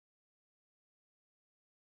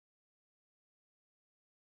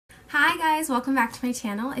Hi guys, welcome back to my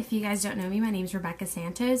channel. If you guys don't know me, my name is Rebecca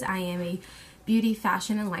Santos. I am a beauty,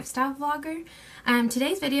 fashion, and lifestyle vlogger.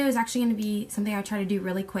 Today's video is actually going to be something I try to do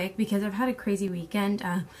really quick because I've had a crazy weekend.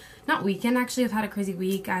 Not weekend actually, I've had a crazy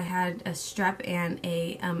week. I had a strep and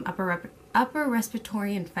a upper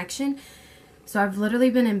respiratory infection. So I've literally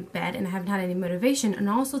been in bed and I haven't had any motivation. And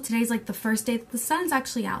also today's like the first day that the sun's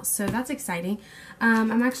actually out, so that's exciting.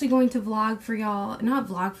 I'm actually going to vlog for y'all, not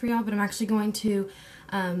vlog for y'all, but I'm actually going to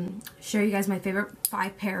show you guys my favorite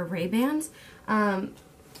 5 pair of Ray-Bans. I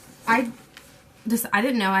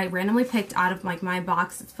didn't know, I randomly picked out of like my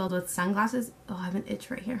box that's filled with sunglasses. Oh, I have an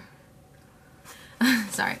itch right here.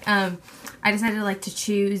 Sorry. I decided like to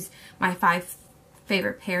choose my 5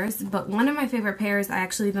 favorite pairs, but one of my favorite pairs I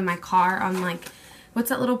actually leave in my car on like, what's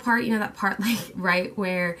that little part, you know, that part like right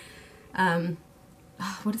where,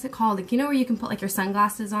 what is it called? Like, you know where you can put like your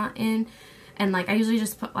sunglasses on in? And like I usually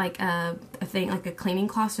just put like a thing, like a cleaning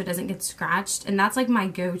cloth so it doesn't get scratched. And that's like my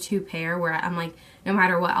go-to pair where I'm like, no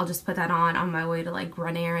matter what, I'll just put that on my way to like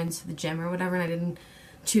run errands to the gym or whatever. And I didn't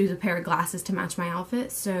choose a pair of glasses to match my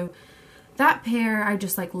outfit. So that pair I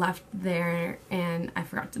just like left there and I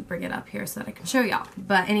forgot to bring it up here so that I can show y'all.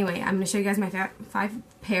 But anyway, I'm going to show you guys my 5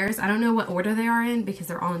 pairs. I don't know what order they are in because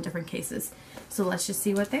they're all in different cases. So let's just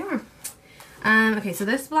see what they are. Okay, so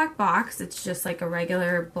this black box, it's just like a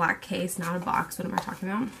regular black case, not a box. What am I talking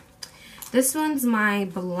about? This one's my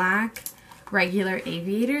black regular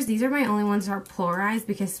Aviators. These are my only ones that are polarized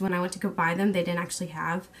because when I went to go buy them, they didn't actually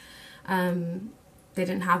have, the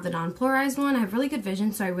non-polarized one. I have really good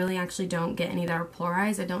vision, so I really actually don't get any that are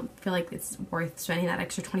polarized. I don't feel like it's worth spending that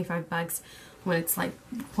extra 25 bucks when it's like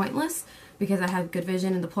pointless because I have good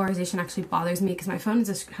vision, and the polarization actually bothers me because my phone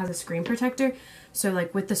has a screen protector. So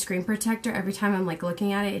like with the screen protector, every time I'm like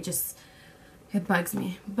looking at it, it bugs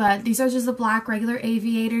me. But these are just the black regular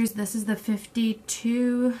Aviators. This is the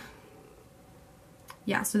 52.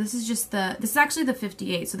 Yeah, so this is actually the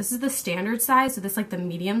 58. So this is the standard size. So this is like the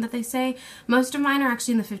medium that they say. Most of mine are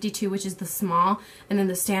actually in the 52, which is the small, and then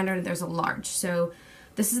the standard there's a large. So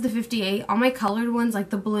this is the 58. All my colored ones, like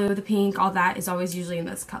the blue, the pink, all that is always usually in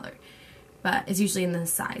this color. But it's usually in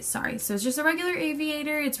this size, sorry. So it's just a regular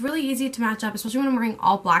Aviator. It's really easy to match up, especially when I'm wearing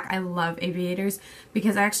all black. I love Aviators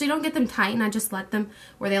because I actually don't get them tight and I just let them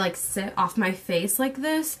where they like sit off my face like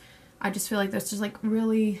this. I just feel like there's just like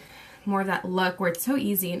really more of that look where it's so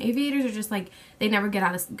easy. And Aviators are just like, they never go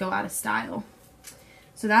out of style.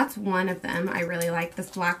 So that's one of them. I really like this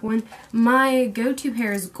black one. My go-to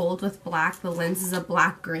pair is gold with black. The lens is a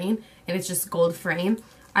black green and it's just gold frame.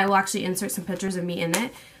 I will actually insert some pictures of me in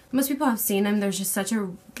it. Most people have seen them. There's just such a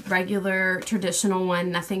regular, traditional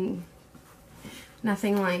one. Nothing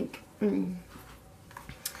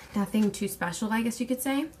too special, I guess you could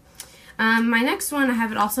say. My next one, I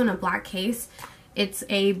have it also in a black case. It's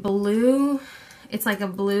a blue, it's like a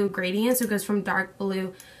blue gradient, so it goes from dark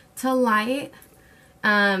blue to light.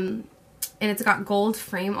 And it's got gold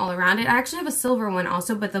frame all around it. I actually have a silver one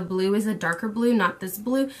also, but the blue is a darker blue, not this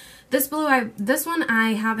blue. This one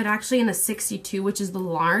I have it actually in a 62, which is the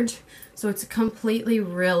large. So it's completely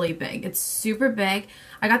really big. It's super big.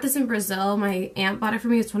 I got this in Brazil. My aunt bought it for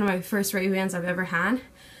me. It's one of my first Ray-Bans I've ever had.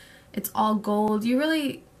 It's all gold.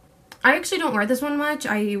 I actually don't wear this one much.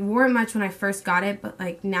 I wore it much when I first got it, but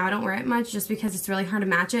like now I don't wear it much just because it's really hard to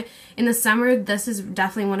match it. In the summer, this is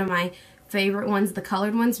definitely one of my favorite ones, the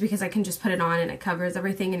colored ones, because I can just put it on and it covers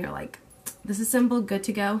everything and you're like, this is simple, good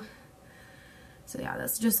to go. So yeah,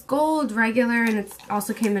 that's just gold, regular, and it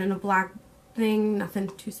also came in a black thing, nothing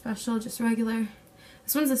too special, just regular.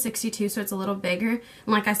 This one's a 62, so it's a little bigger. And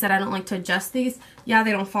like I said, I don't like to adjust these. Yeah,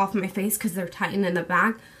 they don't fall off my face because they're tightened in the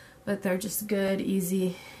back, but they're just good,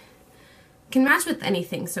 easy. Can match with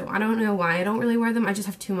anything, so I don't know why I don't really wear them. I just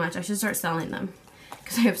have too much. I should start selling them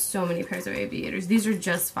because I have so many pairs of Aviators. These are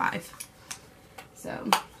just 5. So,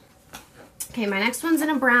 okay, my next one's in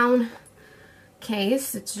a brown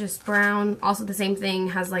case. It's just brown. Also the same thing,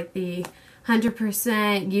 has like the 100%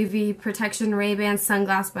 UV protection Ray-Ban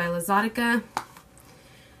sunglass by Luxottica.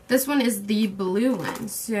 This one is the blue one.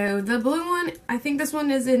 So the blue one, I think this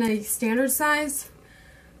one is in a standard size.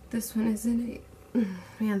 This one is in a,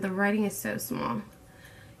 man, the writing is so small.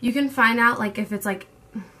 You can find out like if it's like,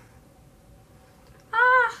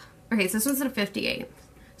 okay, so this one's in a 58,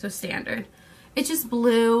 so standard. It's just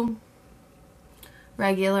blue,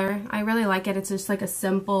 regular. I really like it. It's just like a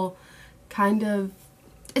simple kind of,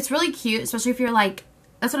 it's really cute, especially if you're like,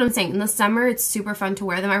 that's what I'm saying. In the summer, it's super fun to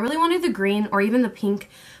wear them. I really wanted the green or even the pink,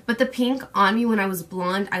 but the pink on me when I was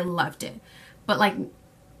blonde, I loved it. But like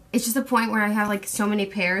it's just a point where I have like so many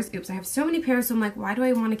pairs. Oops, I have so many pairs, so I'm like, why do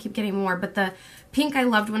I want to keep getting more? But the pink I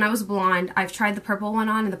loved when I was blonde. I've tried the purple one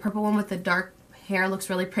on, and the purple one with the dark hair looks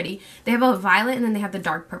really pretty. They have a violet, and then they have the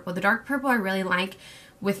dark purple. The dark purple I really like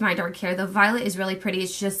with my dark hair. The violet is really pretty.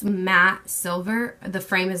 It's just matte silver. The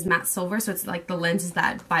frame is matte silver, so it's like the lens is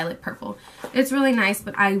that violet purple. It's really nice,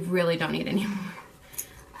 but I really don't need any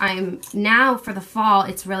more. Now for the fall,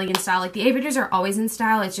 it's really in style. Like the Aviators are always in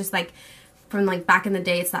style. It's just like from like back in the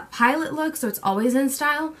day, it's that pilot look, so it's always in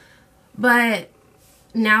style. But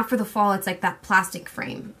now for the fall, it's like that plastic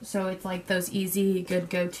frame. So it's like those easy, good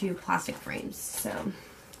go-to plastic frames. So,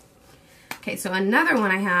 okay, so another one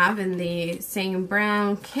I have in the same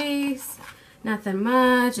brown case. Nothing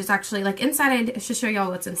much. It's actually like inside, I should show y'all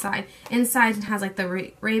what's inside. Inside it has like the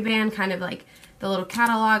RayBan, kind of like the little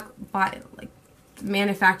catalog, like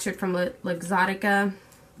manufactured from Luxottica.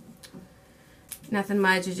 Nothing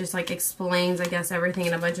much. It just like explains, I guess, everything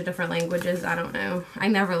in a bunch of different languages. I don't know. I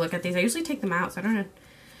never look at these. I usually take them out, so I don't know.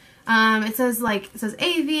 It says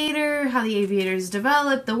Aviator, how the Aviators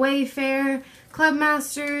developed, the Wayfarer, Club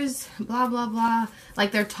Masters, blah blah blah.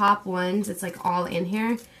 Like their top ones. It's like all in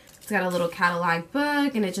here. It's got a little catalog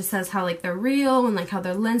book, and it just says how like they're real and like how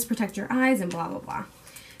their lens protect your eyes and blah blah blah.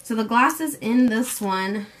 So the glasses in this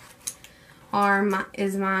one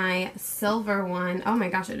is my silver one. Oh my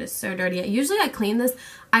gosh, it is so dirty. Usually I clean this.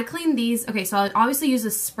 I clean these. Okay, so I obviously use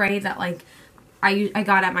a spray that like I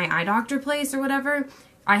got at my eye doctor place or whatever.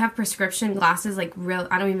 I have prescription glasses, like real.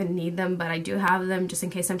 I don't even need them, but I do have them just in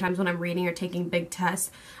case sometimes when I'm reading or taking big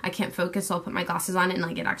tests, I can't focus, so I'll put my glasses on and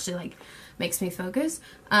like it actually like makes me focus.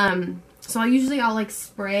 So I'll like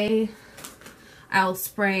spray.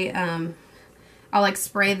 I'll like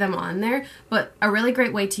spray them on there, but a really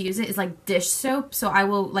great way to use it is like dish soap. So I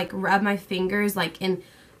will like rub my fingers like in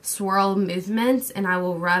swirl movements, and I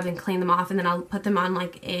will rub and clean them off, and then I'll put them on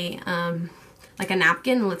like a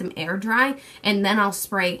napkin and let them air dry, and then I'll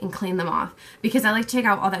spray and clean them off, because I like to take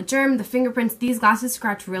out all that germ, the fingerprints. These glasses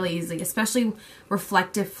scratch really easily, especially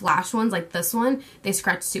reflective flash ones like this one. They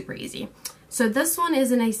scratch super easy. So this one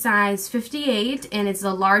is in a size 58, and it's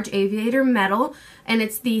a large Aviator metal, and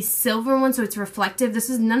it's the silver one, so it's reflective.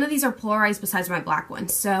 None of these are polarized besides my black one.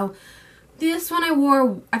 So this one I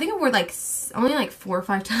think I wore like only like 4 or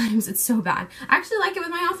 5 times. It's so bad. I actually like it with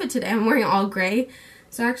my outfit today. I'm wearing all gray,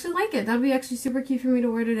 so I actually like it. That would be actually super cute for me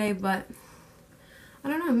to wear today, but I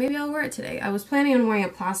don't know. Maybe I'll wear it today. I was planning on wearing a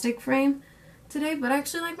plastic frame today, but I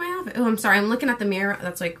actually like my outfit. Oh, I'm sorry. I'm looking at the mirror.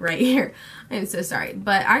 That's like right here. I'm so sorry,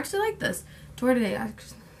 but I actually like this. For today,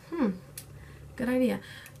 good idea.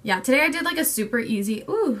 Yeah, today I did like a super easy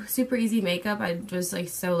makeup. I was like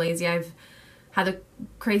so lazy. I've had the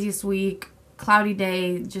craziest week, cloudy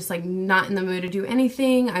day, just like not in the mood to do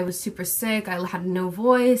anything. I was super sick. I had no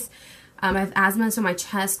voice. I have asthma, so my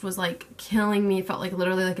chest was like killing me. It felt like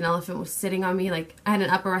literally like an elephant was sitting on me. Like I had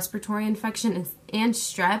an upper respiratory infection and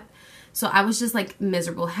strep. So I was just like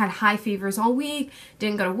miserable. Had high fevers all week,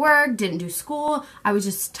 didn't go to work, didn't do school. I was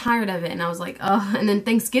just tired of it, and I was like, oh. And then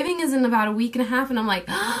Thanksgiving is in about a week and a half, and I'm like,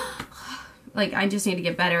 like I just need to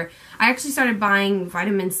get better. I actually started buying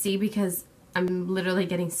vitamin C because I'm literally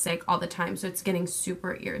getting sick all the time, so it's getting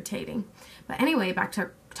super irritating. But anyway, back to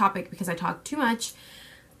our topic because I talk too much.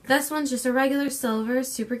 This one's just a regular silver,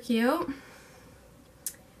 super cute.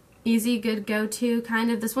 Easy, good go-to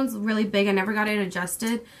kind of. This one's really big. I never got it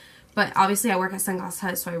adjusted. But obviously I work at Sunglass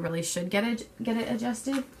Hut, so I really should get it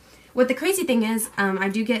adjusted. What the crazy thing is, I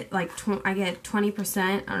do get like I get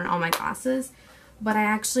 20% on all my glasses, but I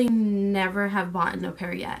actually never have bought no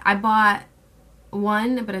pair yet. I bought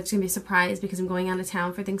one, but it's gonna be a surprise because I'm going out of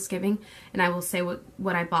town for Thanksgiving, and I will say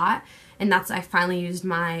what I bought, and that's I finally used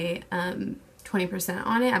my 20%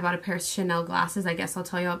 on it. I bought a pair of Chanel glasses. I guess I'll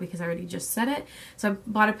tell y'all because I already just said it. So I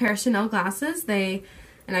bought a pair of Chanel glasses.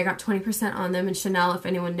 And I got 20% on them, and Chanel, if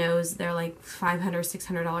anyone knows, they're like $500,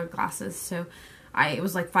 $600 glasses. So it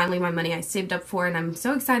was like finally my money I saved up for, and I'm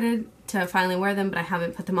so excited to finally wear them, but I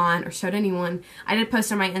haven't put them on or showed anyone. I did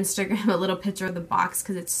post on my Instagram a little picture of the box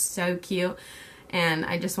because it's so cute, and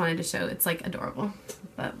I just wanted to show. It's like adorable,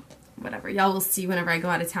 but whatever. Y'all will see whenever I go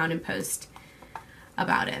out of town and post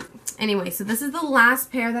about it. Anyway, so this is the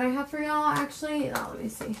last pair that I have for y'all, actually. Oh, let me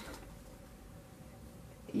see.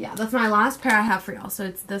 Yeah, that's my last pair I have for y'all. So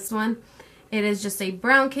it's this one. It is just a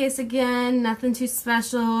brown case again. Nothing too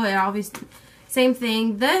special. It obviously, same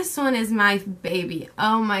thing. This one is my baby.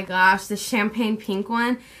 Oh my gosh, the champagne pink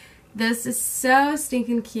one. This is so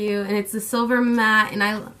stinking cute. And it's the silver matte. And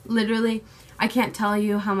I can't tell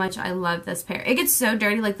you how much I love this pair. It gets so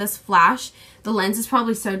dirty, like this flash. The lens is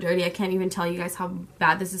probably so dirty. I can't even tell you guys how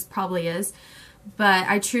bad this probably is. But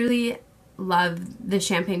I truly love the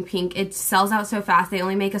champagne pink. It sells out so fast. They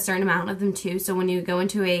only make a certain amount of them too. So when you go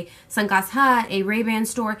into a Sunglass Hut, a RayBan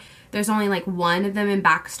store, there's only like one of them in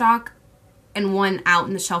back stock and one out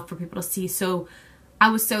in the shelf for people to see. So I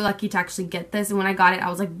was so lucky to actually get this. And when I got it, I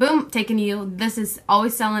was like, boom, taking you. This is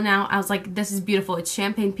always selling out. I was like, this is beautiful. It's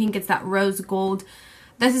champagne pink. It's that rose gold.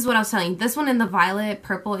 This is what I was telling you. This one in the violet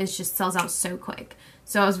purple is just sells out so quick.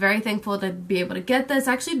 So I was very thankful to be able to get this.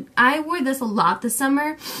 Actually, I wore this a lot this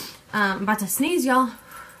summer. I'm about to sneeze, y'all. I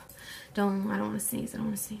don't want to sneeze. I don't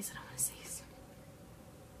want to sneeze. I don't want to sneeze.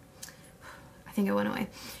 I think it went away.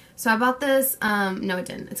 So I bought this. No, it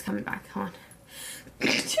didn't. It's coming back. Hold on.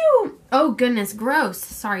 Oh, goodness. Gross.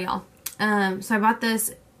 Sorry, y'all. So I bought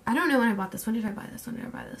this. I don't know when I bought this. When did I buy this? When did I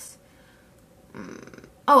buy this?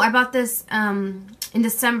 Oh, I bought this in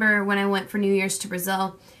December when I went for New Year's to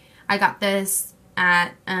Brazil. I got this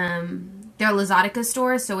at their Luxottica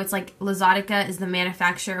store. So it's like Luxottica is the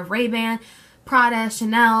manufacturer of RayBan, Prada,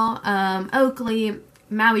 Chanel, Oakley,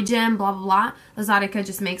 Maui Jim, blah, blah, blah. Luxottica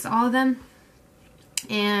just makes all of them.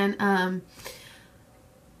 And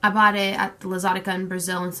I bought it at the Luxottica in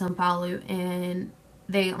Brazil in Sao Paulo, and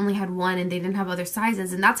they only had one and they didn't have other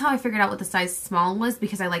sizes. And that's how I figured out what the size small was,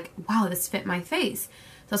 because I like, wow, this fit my face. So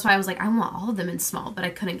that's why I was like, I want all of them in small, but I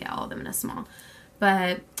couldn't get all of them in a small.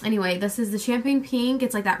 But anyway, this is the champagne pink.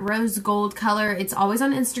 It's like that rose gold color. It's always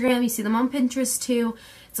on Instagram. You see them on Pinterest too.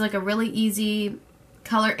 It's like a really easy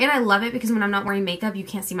color. And I love it because when I'm not wearing makeup, you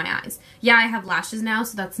can't see my eyes. Yeah, I have lashes now,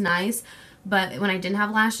 so that's nice. But when I didn't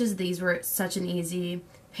have lashes, these were such an easy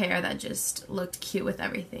pair that just looked cute with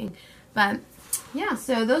everything. But yeah,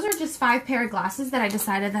 so those are just 5 pair of glasses that I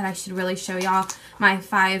decided that I should really show y'all my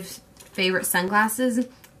 5 favorite sunglasses.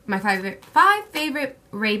 My 5 favorite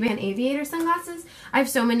RayBan Aviator sunglasses. I have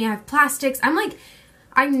so many. I have plastics.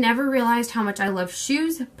 I never realized how much I love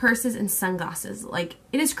shoes, purses, and sunglasses. Like,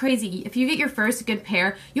 it is crazy. If you get your first good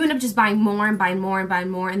pair, you end up just buying more and buying more and buying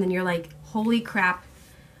more, and then you're like, holy crap,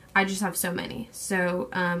 I just have so many. So,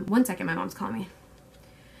 one second, my mom's calling me.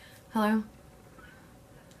 Hello?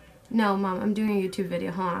 No, Mom, I'm doing a YouTube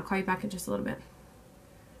video. Hold on, I'll call you back in just a little bit.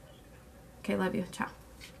 Okay, love you. Ciao.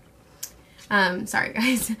 Sorry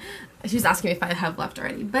guys. She was asking me if I have left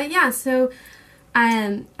already. But yeah, so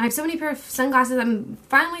I have so many pair of sunglasses. I'm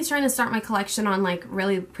finally trying to start my collection on like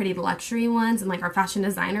really pretty luxury ones and like our fashion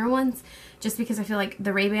designer ones, just because I feel like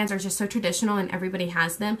the Ray-Bans are just so traditional and everybody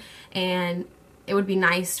has them, and it would be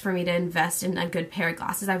nice for me to invest in a good pair of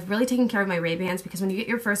glasses. I've really taken care of my Ray-Bans, because when you get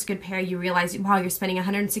your first good pair, you realize, wow, you're spending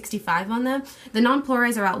 $165 on them. The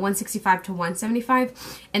non-polarized are about $165 to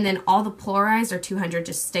 $175, and then all the polarized are $200,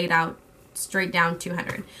 just straight down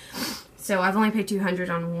 $200. So I've only paid $200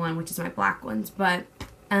 on one, which is my black ones. But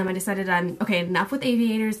I decided okay, enough with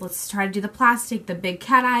aviators. Let's try to do the plastic, the big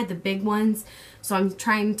cat eye, the big ones. So I'm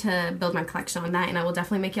trying to build my collection on that, and I will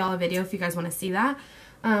definitely make y'all a video if you guys want to see that.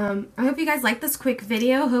 I hope you guys like this quick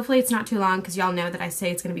video. Hopefully it's not too long, because y'all know that I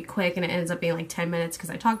say it's going to be quick and it ends up being like 10 minutes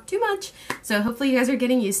because I talk too much. So hopefully you guys are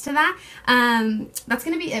getting used to that. That's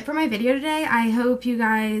going to be it for my video today. I hope you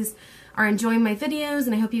guys are enjoying my videos,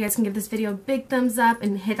 and I hope you guys can give this video a big thumbs up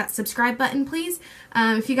and hit that subscribe button, please.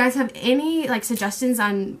 If you guys have any like suggestions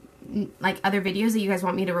on like other videos that you guys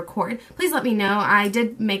want me to record, please let me know. I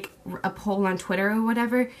did make a poll on Twitter or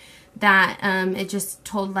whatever that it just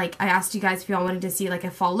told, like, I asked you guys if y'all wanted to see like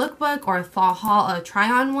a fall lookbook or a fall haul, a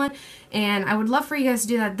try-on one, and I would love for you guys to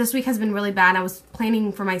do that. This week has been really bad. I was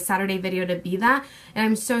planning for my Saturday video to be that, and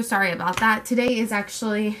I'm so sorry about that. Today is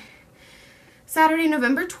actually Saturday,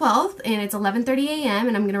 November 12th, and it's 11:30 a.m.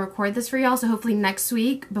 and I'm going to record this for y'all, so hopefully next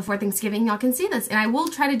week, before Thanksgiving, y'all can see this. And I will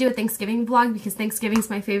try to do a Thanksgiving vlog, because Thanksgiving's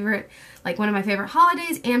my favorite, like one of my favorite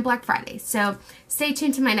holidays, and Black Friday. So stay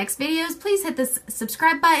tuned to my next videos. Please hit this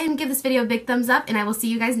subscribe button, give this video a big thumbs up, and I will see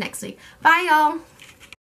you guys next week. Bye, y'all!